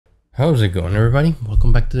How's it going, everybody?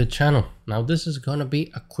 Welcome back to the channel. Now this is gonna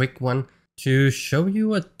be a quick one to show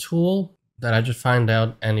you a tool that I just found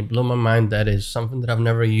out and it blew my mind. That is something that I've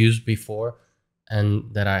never used before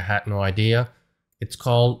and that I had no idea. It's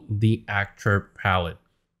called the actor palette.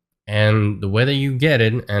 And the way that you get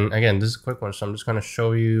it, and again, this is a quick one, so I'm just gonna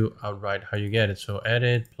show you outright how you get it. So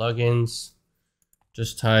edit, plugins,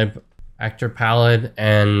 just type actor palette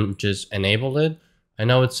and just enable it. I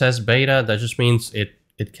know it says beta, that just means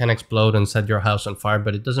it can explode and set your house on fire,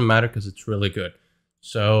 but it doesn't matter because it's really good.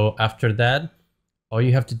 So after that, all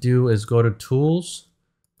you have to do is go to tools,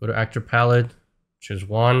 go to actor palette, choose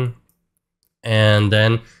one, and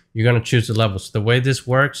then you're going to choose the levels. The way this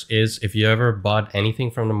works is if you ever bought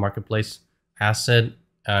anything from the marketplace asset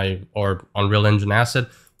or Unreal Engine asset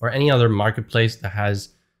or any other marketplace that has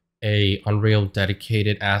a Unreal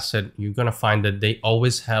dedicated asset, you're going to find that they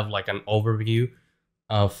always have like an overview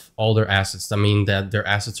of all their assets. That means that their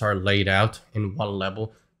assets are laid out in one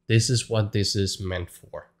level. This is what this is meant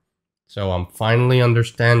for. So I'm finally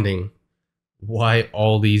understanding why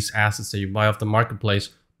all these assets that you buy off the marketplace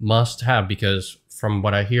must have, because from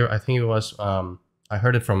what I hear, I think it was, I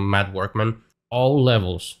heard it from Matt Workman, all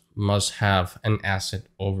levels must have an asset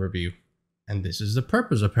overview. And this is the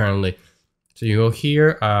purpose apparently. So you go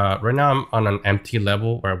here, right now I'm on an empty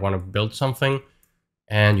level where I want to build something,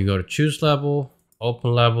 and you go to choose level,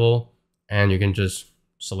 open level, and you can just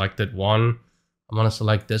select it one. I'm gonna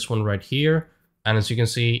select this one right here. And as you can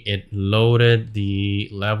see, it loaded the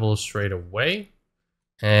level straight away.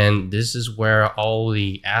 And this is where all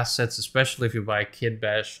the assets, especially if you buy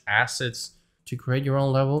KitBash assets to create your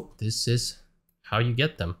own level, this is how you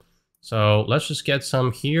get them. So let's just get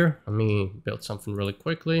some here. Let me build something really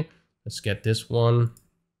quickly. Let's get this one.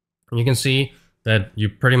 And you can see that you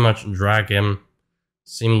pretty much drag them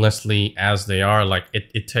seamlessly as they are. Like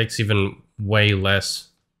it takes even way less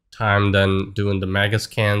time than doing the mega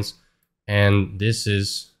scans, and this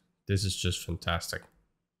is just fantastic.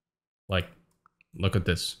 Like, look at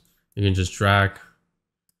this. You can just drag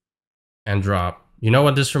and drop. You know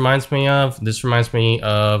what this reminds me of? This reminds me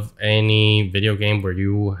of any video game where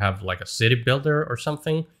you have like a city builder or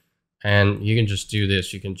something, and you can just do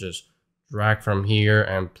this. You can just drag from here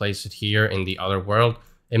and place it here in the other world.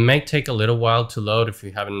 It may take a little while to load if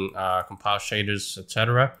you haven't compiled shaders,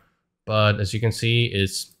 etc. But as you can see,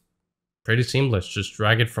 it's pretty seamless. Just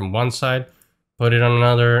drag it from one side, put it on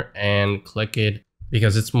another, and click it.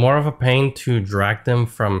 Because it's more of a pain to drag them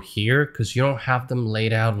from here because you don't have them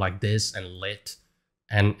laid out like this and lit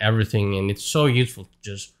and everything. And it's so useful to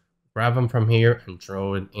just grab them from here and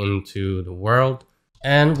throw it into the world.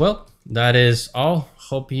 And well, that is all.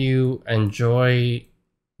 Hope you enjoy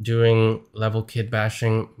doing level kit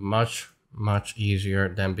bashing much easier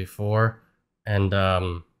than before, and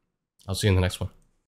I'll see you in the next one.